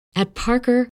At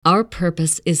Parker, our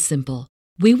purpose is simple.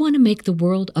 We want to make the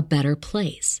world a better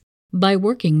place by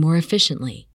working more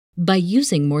efficiently, by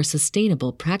using more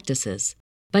sustainable practices,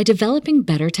 by developing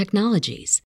better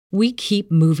technologies. We keep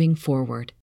moving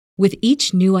forward. With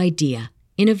each new idea,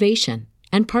 innovation,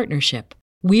 and partnership,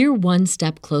 we're one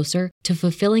step closer to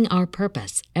fulfilling our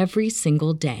purpose every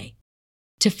single day.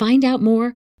 To find out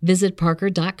more, visit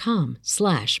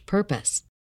parker.com/purpose.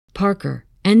 Parker,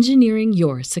 engineering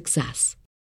your success.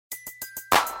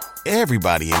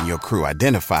 Everybody in your crew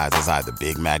identifies as either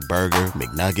Big Mac Burger,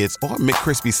 McNuggets, or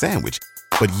McCrispy Sandwich.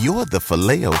 But you're the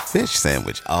Filet-O-Fish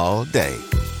Sandwich all day.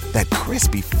 That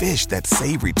crispy fish, that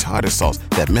savory tartar sauce,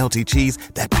 that melty cheese,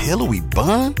 that pillowy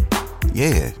bun.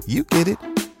 Yeah, you get it.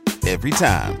 Every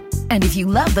time. And if you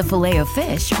love the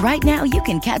Filet-O-Fish, right now you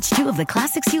can catch 2 of the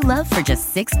classics you love for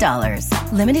just $6.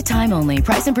 Limited time only.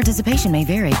 Price and participation may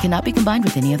vary. Cannot be combined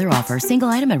with any other offer. Single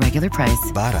item at regular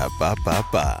price.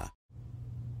 Ba-da-ba-ba-ba.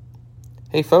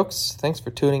 Hey folks, thanks for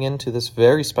tuning in to this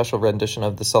very special rendition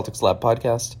of the Celtics Lab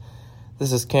podcast.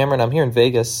 This is Cameron. I'm here in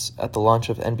Vegas at the launch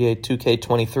of NBA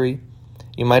 2K23.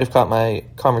 You might have caught my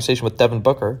conversation with Devin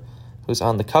Booker, who's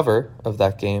on the cover of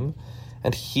that game.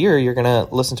 And here you're going to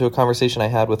listen to a conversation I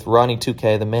had with Ronnie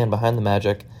 2K, the man behind the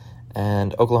Magic,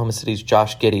 and Oklahoma City's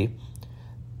Josh Giddey.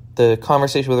 The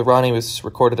conversation with Ronnie was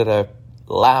recorded at a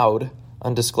loud,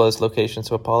 undisclosed location,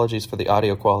 so apologies for the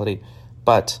audio quality.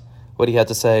 But what he had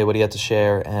to say, what he had to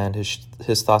share, and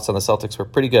his thoughts on the Celtics were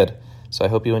pretty good. So I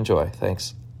hope you enjoy.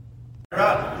 Thanks.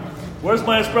 Where's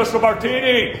my espresso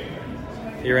martini?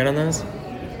 You're in on this?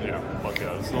 Yeah, fuck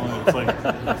yeah. It's like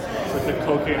the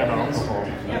cocaine and alcohol.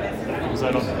 Because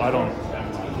I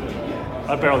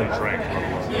barely drink.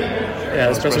 Yeah,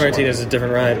 espresso martini is a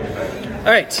different ride.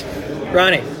 All right,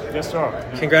 Ronnie. Yes, sir.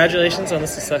 Congratulations on the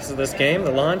success of this game,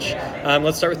 the launch.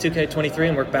 Let's start with 2K23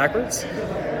 and work backwards.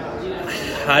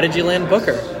 How did you land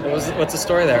Booker? What's the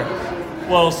story there?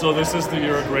 Well, so this is the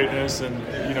year of greatness, and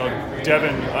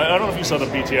Devin. I don't know if you saw the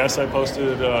BTS I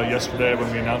posted yesterday when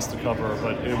we announced the cover,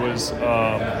 but it was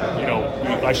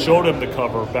I showed him the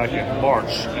cover back in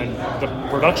March, and the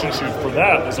production shoot for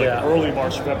that was early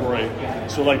March, February.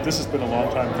 So this has been a long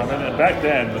time coming. And back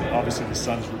then, obviously the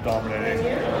Suns were dominating.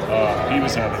 He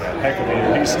was having a heck of a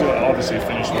year. He still obviously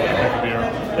finished with a heck of a year.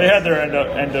 They had their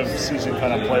end of season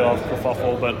kind of playoff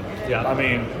kerfuffle, but I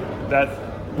mean that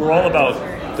we're all about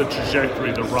the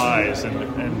trajectory, the rise, and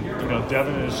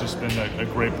Devin has just been a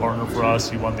great partner for us.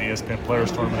 He won the ESPN Players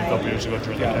Tournament a couple years ago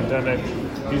during the pandemic.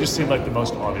 He just seemed like the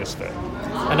most obvious fit.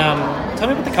 And tell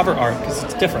me about the cover art, because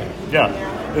it's different. Yeah,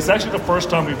 it's actually the first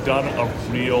time we've done a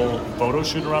real photo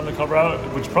shoot around the cover out,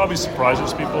 which probably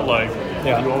surprises people.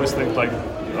 You always think we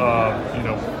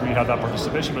have that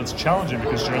participation, but it's challenging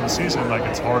because during the season,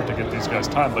 it's hard to get these guys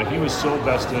time. But he was so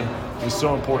vested, it was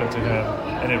so important to him,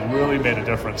 and it really made a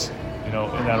difference.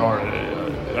 In that art,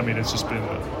 it's just been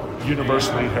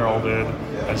universally heralded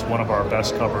as one of our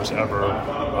best covers ever.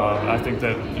 I think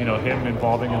that, him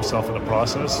involving himself in the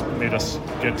process made us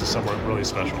get to somewhere really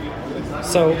special.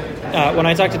 So, when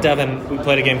I talked to Devin, we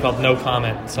played a game called No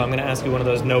Comment. So I'm going to ask you one of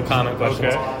those no comment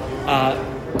questions. Okay.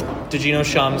 Did you know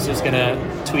Shams was going to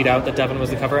tweet out that Devin was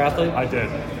the cover athlete? I did.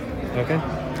 Okay.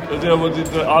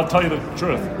 I'll tell you the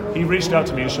truth. He reached out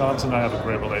to me, Shams and I have a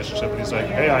great relationship, and he's like,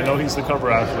 hey, I know he's the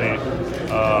cover athlete.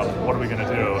 What are we going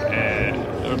to do? And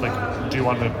do you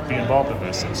want to be involved in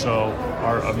this? And so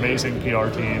our amazing PR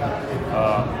team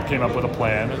came up with a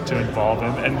plan to involve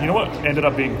him. And you know what ended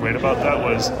up being great about that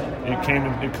was it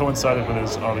coincided with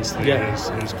his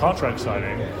contract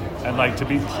signing, and to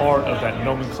be part of that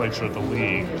nomenclature of the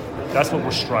league. That's what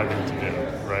we're striving to do,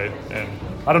 right? And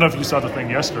I don't know if you saw the thing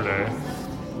yesterday.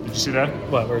 Did you see that?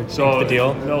 What? The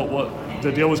deal? No. Well,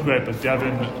 the deal was great, but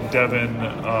Devin,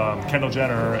 Kendall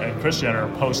Jenner, and Kris Jenner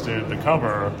posted the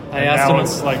cover.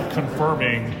 It's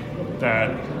confirming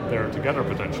that they're together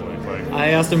potentially.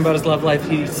 I asked him about his love life.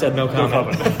 He said no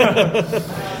comment.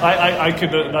 I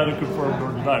could neither confirm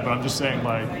nor deny, but I'm just saying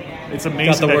it's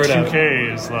amazing that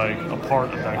 2K is a part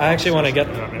of that. I actually want to get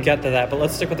to that, but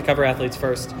let's stick with the cover athletes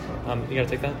first. You got to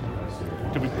take that?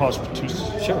 Could we pause for two?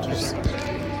 Sure.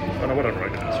 Oh, no, whatever. I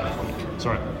can answer.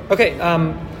 Sorry. Okay.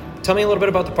 Tell me a little bit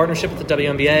about the partnership with the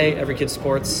WNBA, Every Kid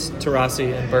Sports,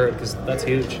 Taurasi, and Bird, because that's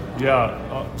huge. Yeah.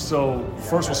 So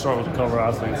first we'll start with the cover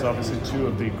athletes. Obviously, two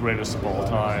of the greatest of all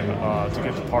time. To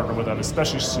get to partner with them,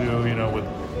 especially Sue, with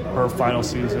her final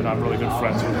season. I'm really good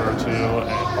friends with her too,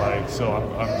 and so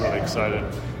I'm really excited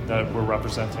that we're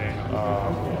representing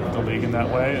the league in that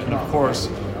way. And of course,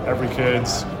 Every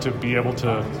Kid's to be able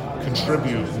to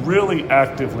really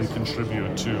actively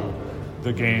contribute to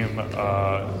the game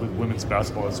with women's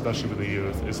basketball, especially with the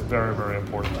youth, is very, very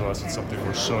important to us. It's something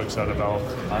we're so excited about.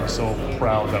 I'm so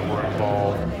proud that we're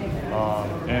involved.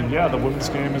 And yeah, the women's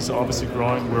game is obviously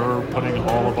growing. We're putting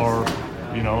all of our,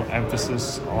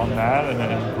 emphasis on that and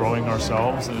then growing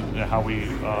ourselves and how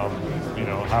we,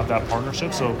 have that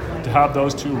partnership. So to have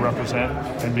those two represent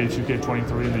NBA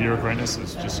 2K23 in the Year of Greatness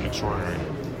is just extraordinary.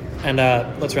 And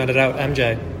let's round it out.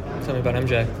 MJ, tell me about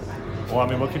MJ. Well,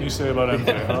 what can you say about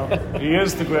MJ, huh? He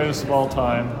is the greatest of all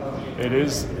time. It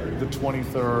is the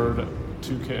 23rd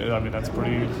 2K. That's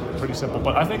pretty simple.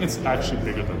 But I think it's actually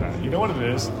bigger than that. You know what it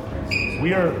is?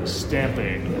 We are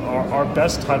stamping. Our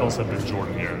best titles have been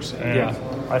Jordan years. And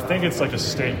I think it's like a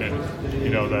statement,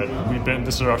 that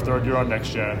this is our third year on Next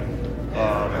Gen.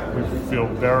 We feel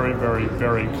very, very,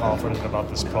 very confident about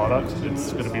this product.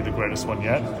 It's going to be the greatest one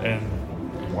yet. And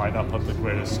why not put the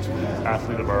greatest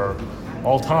athlete of our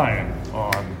all time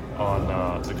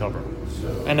on the cover?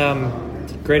 And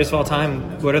greatest of all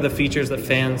time, what are the features that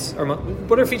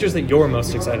what are features that you're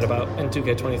most excited about in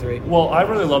 2K23? Well, I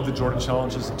really love the Jordan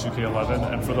Challenges in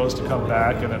 2K11, and for those to come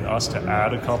back and then us to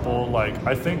add a couple,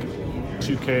 I think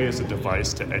 2K is a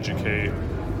device to educate,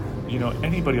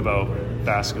 anybody about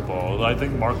basketball. I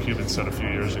think Mark Cuban said a few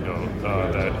years ago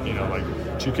that,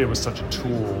 2K was such a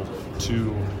tool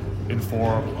to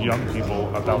inform young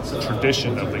people about the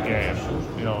tradition of the game.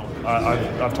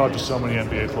 I've talked to so many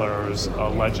NBA players,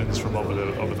 legends from over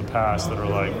the past that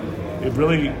are it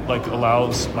really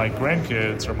allows my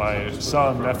grandkids or my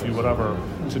son, nephew, whatever,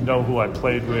 to know who I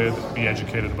played with, be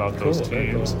educated about those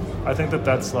teams. I think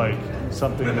that's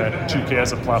something that 2K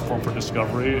as a platform for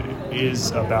discovery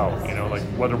is about.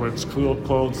 Whether it's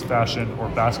clothes, fashion, or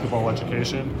basketball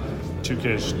education,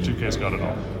 2K's got it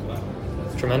all.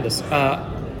 Tremendous.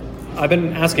 I've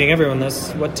been asking everyone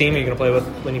this. What team are you going to play with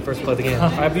when you first play the game?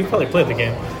 You probably played the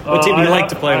game. What team do you like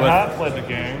to play with? I have played the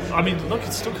game. Look,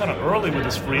 it's still kind of early with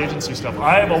this free agency stuff.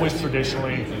 I have always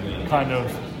traditionally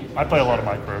I play a lot of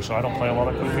my career, so I don't play a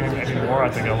lot of quick game anymore. I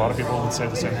think a lot of people would say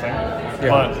the same thing. Yeah.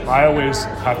 But I always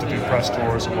have to do press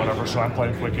tours and whatever, so I'm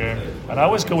playing quick game. And I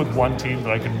always go with one team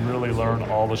that I can really learn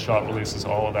all the shot releases,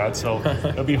 all of that. So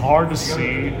it'll be hard to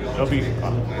see.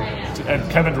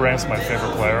 And Kevin Durant's my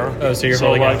favorite player. Oh, so you're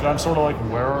really I'm sort of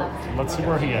let's see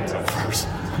where he ends up first.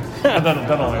 And then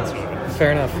I'll answer it.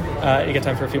 Fair enough. You got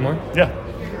time for a few more? Yeah.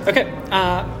 Okay.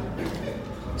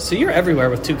 So you're everywhere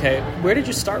with 2K. Where did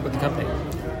you start with the company?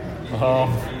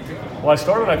 Well, I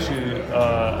started actually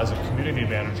as a community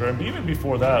manager, and even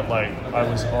before that, I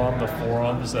was on the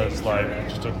forums as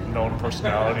just a known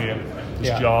personality, and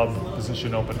this job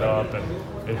position opened up, and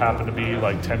it happened to be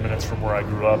 10 minutes from where I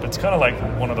grew up. It's kind of like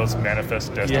one of those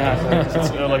manifest destiny things.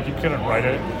 It's you couldn't write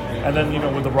it, and then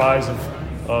with the rise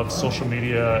of social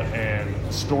media and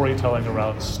storytelling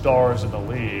around stars in the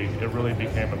league, it really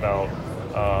became about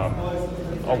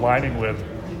aligning with.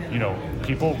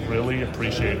 People really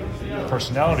appreciate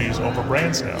personalities over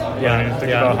brands now. Yeah.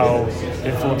 Think about how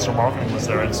influencer marketing was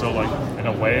there, and so in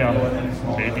a way, I'm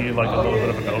maybe a little bit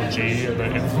of an OG in the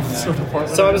influencer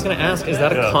department. So I was going to ask, is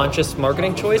that a conscious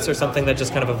marketing choice or something that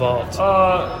just kind of evolved?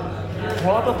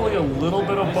 Probably a little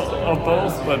bit of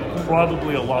both, but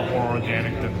probably a lot more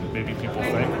organic than maybe people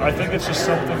think. I think it's just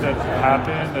something that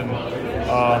happened, and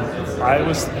I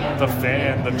was the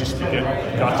fan that just got to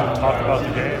talk about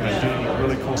the game and do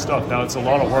really cool stuff. Now, it's a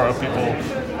lot of work. People,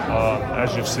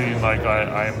 as you've seen,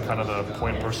 I am kind of the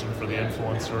point person for the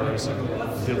influencers and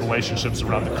the relationships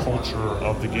around the culture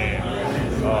of the game.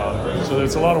 So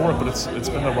it's a lot of work, but it's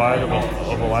been the ride of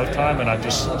a lifetime, and I'm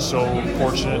just so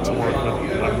fortunate to work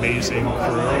with an amazing crew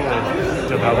of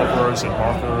developers and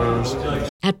marketers.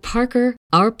 At Parker,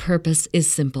 our purpose is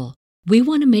simple. We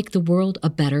want to make the world a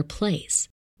better place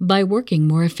by working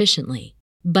more efficiently,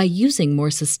 by using more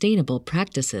sustainable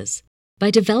practices, by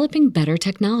developing better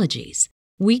technologies.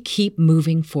 We keep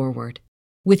moving forward.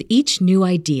 With each new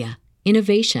idea,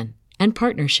 innovation, and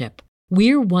partnership,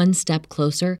 we're one step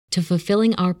closer to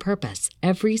fulfilling our purpose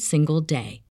every single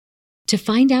day. To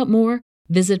find out more,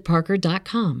 visit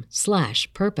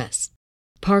parker.com/purpose.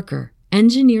 Parker,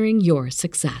 engineering your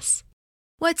success.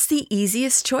 What's the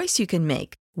easiest choice you can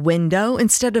make? Window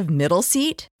instead of middle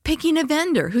seat? Picking a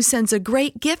vendor who sends a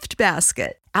great gift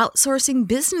basket? Outsourcing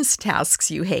business tasks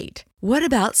you hate? What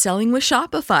about selling with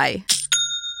Shopify?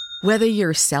 Whether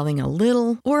you're selling a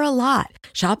little or a lot,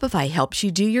 Shopify helps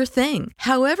you do your thing,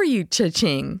 however you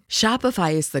cha-ching.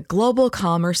 Shopify is the global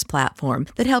commerce platform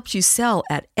that helps you sell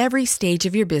at every stage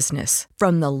of your business.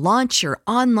 From the launch your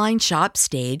online shop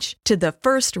stage to the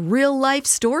first real-life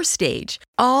store stage,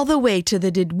 all the way to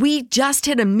the "did we just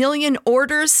hit a million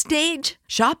orders" stage?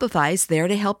 Shopify's there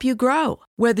to help you grow.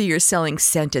 Whether you're selling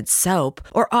scented soap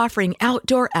or offering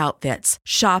outdoor outfits,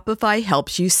 Shopify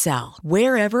helps you sell.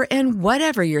 Wherever and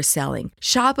whatever you're selling,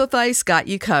 Shopify's got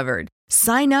you covered.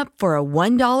 Sign up for a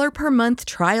 $1 per month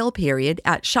trial period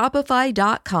at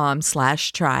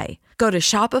shopify.com/try. Go to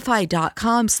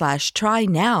shopify.com/try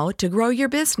now to grow your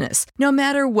business, no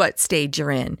matter what stage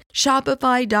you're in.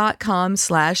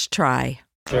 Shopify.com/try.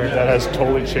 That has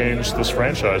totally changed this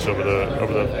franchise over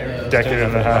the decade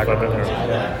and a half I've been here.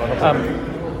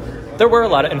 There were a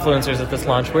lot of influencers at this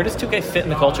launch. Where does 2K fit in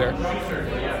the culture?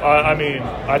 I mean,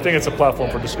 I think it's a platform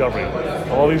for discovery.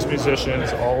 All these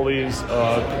musicians, all these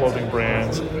clothing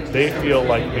brands, they feel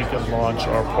like we can launch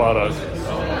our product,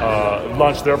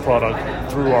 launch their product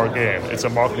through our game. It's a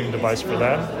marketing device for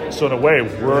them. So in a way,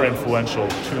 we're influential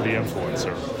to the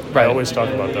influencer. Right. I always talk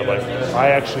about that. Like, I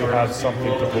actually have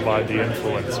something to provide the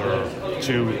influencer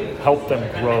to help them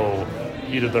grow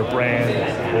either their brand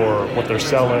or what they're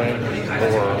selling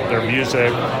or their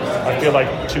music. I feel like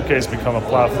 2K has become a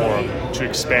platform to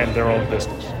expand their own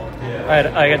business. All right,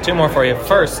 I got two more for you.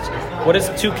 First, what does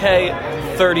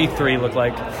 2K33 look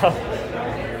like?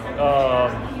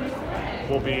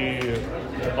 We'll be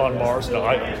on Mars. No,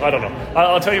 I don't know.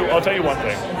 I'll tell you one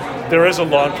thing. There is a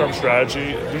long-term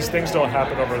strategy. These things don't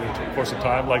happen over the course of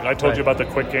time. Like I told you about the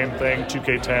quick game thing,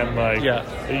 2K10.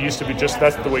 It used to be just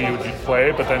that's the way you would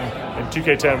play. But then in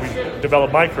 2K10, we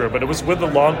developed my career. But it was with the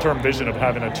long-term vision of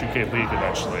having a 2K league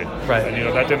eventually. Right. And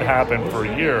that didn't happen for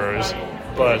years.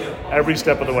 But every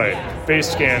step of the way, face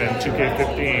scan in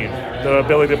 2K15, the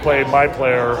ability to play My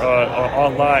Player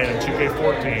online in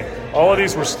 2K14, all of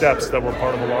these were steps that were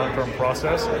part of the long-term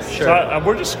process. Sure. So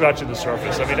we're just scratching the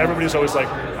surface. I mean, everybody's always like,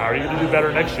 how are you going to do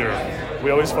better next year?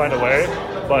 We always find a way,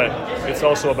 but it's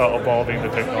also about evolving the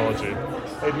technology.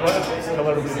 Hey, do you want to tell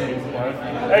everybody?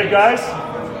 Hey, guys,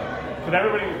 can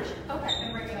everybody...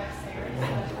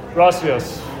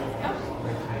 Gracias.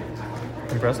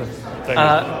 Impressive. Thank you.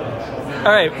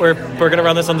 All right, we're going to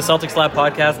run this on the Celtics Lab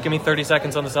podcast. Give me 30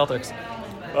 seconds on the Celtics.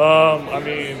 I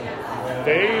mean,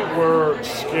 they were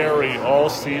scary all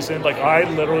season. Like, I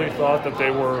literally thought that they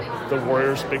were the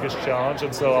Warriors' biggest challenge,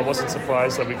 and so I wasn't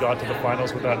surprised that we got to the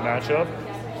finals with that matchup.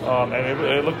 And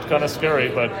it looked kind of scary,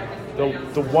 but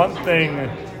the one thing,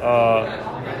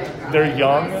 they're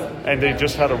young, and they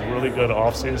just had a really good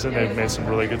offseason. They've made some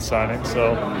really good signings,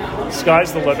 so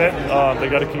sky's the limit. They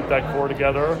got to keep that core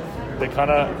together. They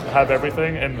kind of have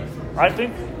everything, and I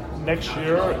think next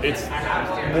year it's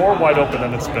more wide open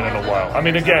than it's been in a while. I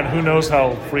mean, again, who knows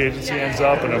how free agency ends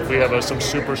up and if we have some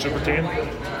super team,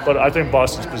 but I think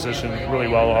Boston's positioned really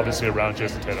well, obviously, around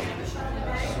Jason Tatum.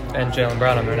 And Jaylen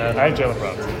Brown under that. And Jaylen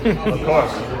Brown, of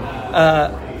course.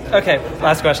 Okay,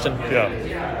 last question. Yeah.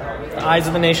 The eyes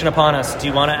of the nation upon us. Do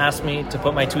you want to ask me to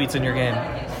put my tweets in your game?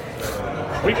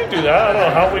 We can do that. I don't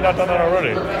know. How have we not done that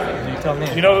already? You tell me.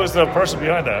 You know who's the person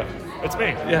behind that? It's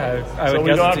me. Yeah, I would so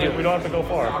guess it's you. We don't have to go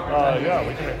far. Yeah,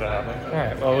 we can make that happen. All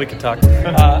right, well, we can talk.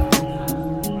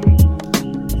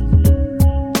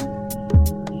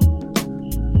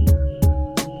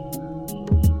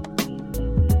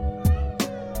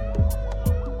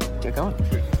 Get going.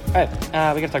 All right,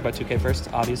 we got to talk about 2K first,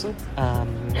 obviously.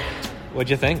 What'd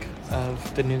you think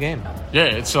of the new game? Yeah,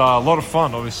 it's a lot of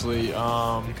fun, obviously. You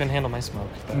couldn't handle my smoke.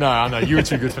 No, I know. You were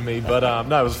too good for me. But,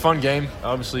 no, it was a fun game.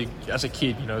 Obviously, as a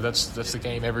kid, that's the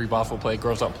game every basketball player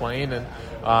grows up playing. And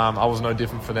I was no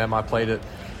different for them. I played it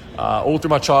all through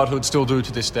my childhood, still do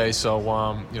to this day. So,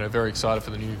 very excited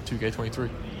for the new 2K23.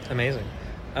 Amazing.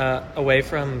 Away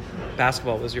from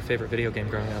basketball, what was your favorite video game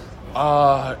growing up?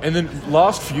 And then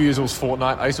last few years it was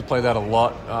Fortnite. I used to play that a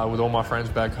lot with all my friends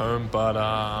back home. But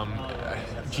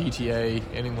GTA,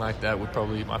 anything like that would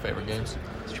probably be my favorite games.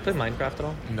 Did you play Minecraft at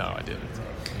all? No, I didn't.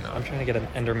 No. I'm trying to get an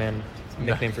Enderman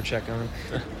nickname for Chet going.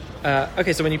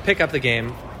 Okay, so when you pick up the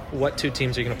game, what two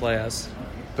teams are you going to play as?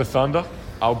 The Thunder,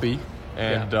 I'll be.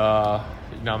 And,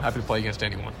 I'm happy to play against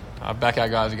anyone. I back our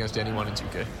guys against anyone in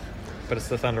 2K. But it's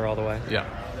the Thunder all the way? Yeah.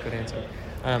 Good answer.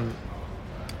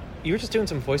 You were just doing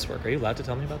some voice work. Are you allowed to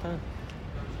tell me about that?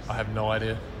 I have no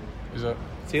idea. Is that?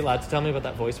 So you allowed to tell me about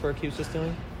that voice work he was just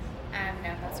doing? No,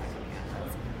 that's not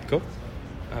Cool.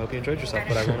 I hope you enjoyed yourself,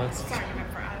 but I will not. Sorry,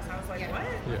 for us. I was like, what?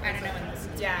 Yeah. I don't know.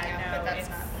 But that's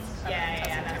not.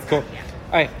 That's cool. Not, yeah.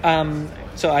 All right.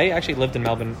 So I actually lived in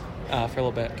Melbourne for a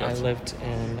little bit. Gotcha. I lived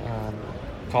in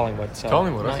Collingwood. So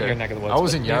Collingwood, not okay. your neck of the woods. I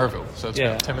was in Yarraville, so it's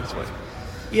about 10 minutes away.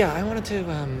 Yeah, I wanted to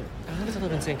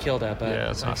live in St Kilda, but yeah,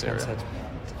 that's a nice area. Had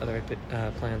other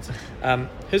plans.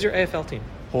 Who's your AFL team?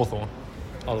 Hawthorn.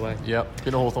 All the way. Yep,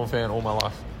 been a Hawthorn fan all my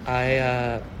life.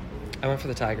 I I went for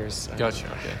the Tigers. Gotcha.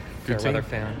 Okay. Good team. weather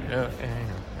fan. Yeah.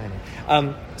 I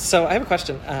know. So I have a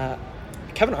question.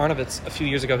 Kevin Arnovitz, a few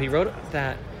years ago, he wrote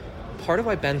that part of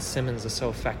why Ben Simmons is so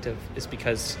effective is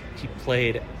because he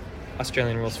played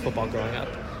Australian rules football growing up.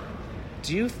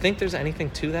 Do you think there's anything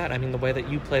to that? I mean, the way that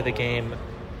you play the game,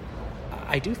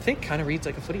 I do think kind of reads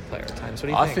like a footy player at times. What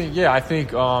do you think? I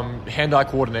think hand-eye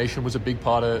coordination was a big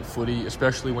part of footy,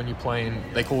 especially when you're playing,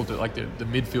 they call it like the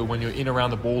midfield, when you're in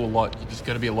around the ball a lot. There's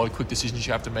going to be a lot of quick decisions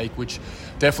you have to make, which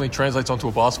definitely translates onto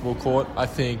a basketball court. I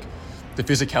think the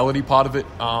physicality part of it,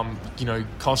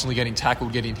 constantly getting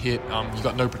tackled, getting hit, you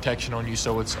got no protection on you,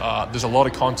 so it's there's a lot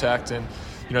of contact, and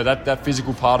that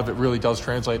physical part of it really does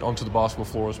translate onto the basketball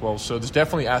floor as well. So there's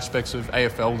definitely aspects of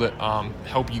AFL that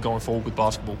help you going forward with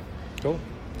basketball. Cool.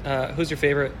 Who's your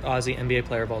favorite Aussie NBA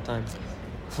player of all time?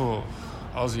 Aussie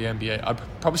NBA. I'd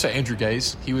probably say Andrew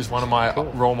Gaze. He was one of my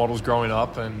role models growing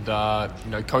up, and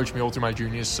coached me all through my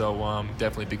juniors. So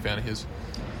definitely a big fan of his.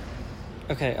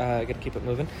 Okay, I got to keep it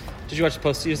moving. Did you watch the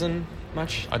postseason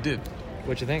much? I did.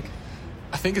 What'd you think?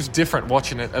 I think it's different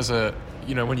watching it as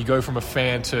when you go from a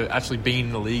fan to actually being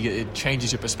in the league, it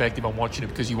changes your perspective on watching it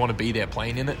because you want to be there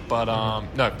playing in it. But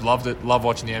loved it. Love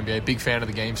watching the NBA. Big fan of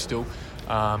the game still.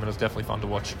 And it was definitely fun to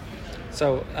watch.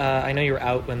 So I know you were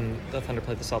out when the Thunder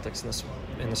played the Celtics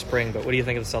in the spring, but what do you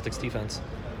think of the Celtics defense?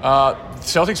 The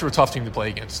Celtics were a tough team to play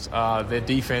against. Their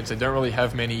defense, they don't really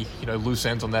have many loose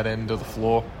ends on that end of the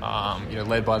floor.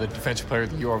 Led by the defensive player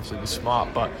of the year, obviously was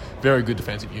Smart, but very good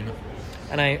defensive unit.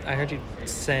 And I heard you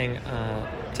saying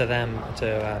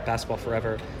to Basketball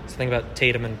Forever, something about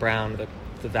Tatum and Brown,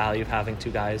 the value of having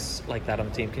two guys like that on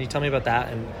the team. Can you tell me about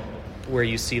that and where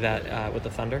you see that with the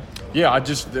Thunder? Yeah,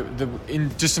 in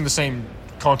the same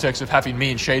context of having me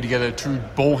and Shea together, two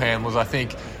ball handlers, I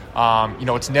think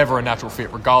it's never a natural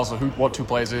fit regardless of what two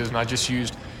players is, and I just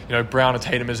used Brown and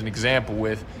Tatum as an example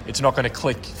with it's not going to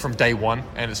click from day one,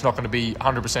 and it's not going to be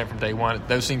 100% from day one.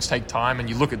 Those things take time, and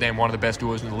you look at them, one of the best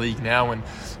duos in the league now, and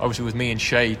obviously with me and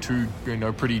Shea, two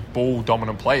pretty ball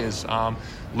dominant players,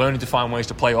 learning to find ways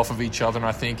to play off of each other. And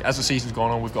I think as the season's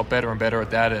gone on, we've got better and better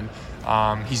at that, and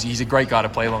he's a great guy to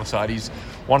play alongside. He's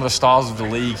one of the stars of the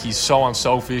league. He's so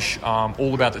unselfish,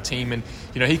 all about the team, and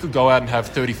he could go out and have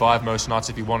 35 most nights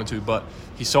if he wanted to, but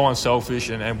he's so unselfish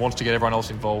and wants to get everyone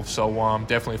else involved. So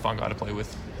definitely a fun guy to play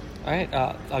with. All right,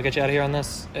 I'll get you out of here on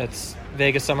this. It's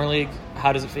Vegas Summer League.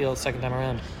 How does it feel second time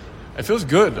around? It feels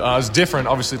good. It's different.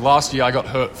 Obviously, last year I got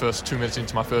hurt first 2 minutes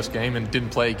into my first game and didn't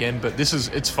play again. But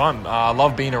it's fun. I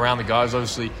love being around the guys.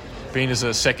 Obviously, being as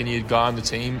a second-year guy on the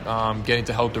team, getting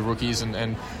to help the rookies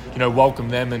and welcome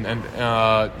them and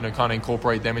kind of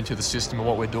incorporate them into the system and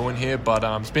what we're doing here. But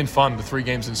it's been fun. The 3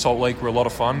 games in Salt Lake were a lot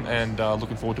of fun, and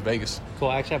looking forward to Vegas.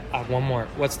 Cool. Actually, I have one more.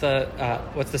 What's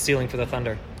the ceiling for the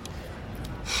Thunder?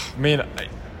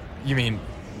 You mean,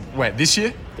 this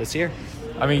year? This year.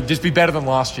 Just be better than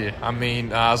last year.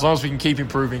 As long as we can keep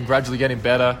improving, gradually getting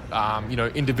better,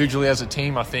 individually as a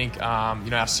team, I think,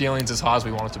 our ceiling's as high as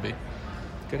we want it to be.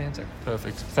 Good answer.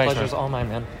 Perfect. Thanks, Pleasure's all mine,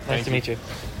 man. Nice to meet you.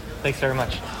 Thanks very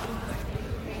much.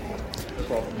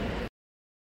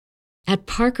 At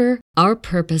Parker, our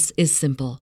purpose is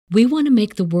simple. We want to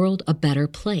make the world a better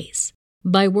place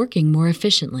by working more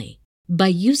efficiently, by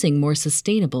using more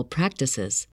sustainable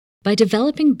practices, by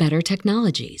developing better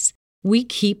technologies. We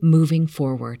keep moving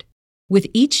forward. With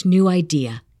each new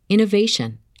idea,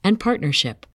 innovation, and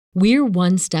partnership, we're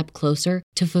one step closer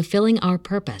to fulfilling our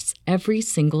purpose every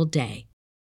single day.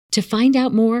 To find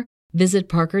out more, visit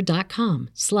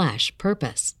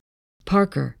parker.com/purpose.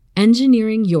 Parker,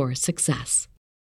 engineering your success.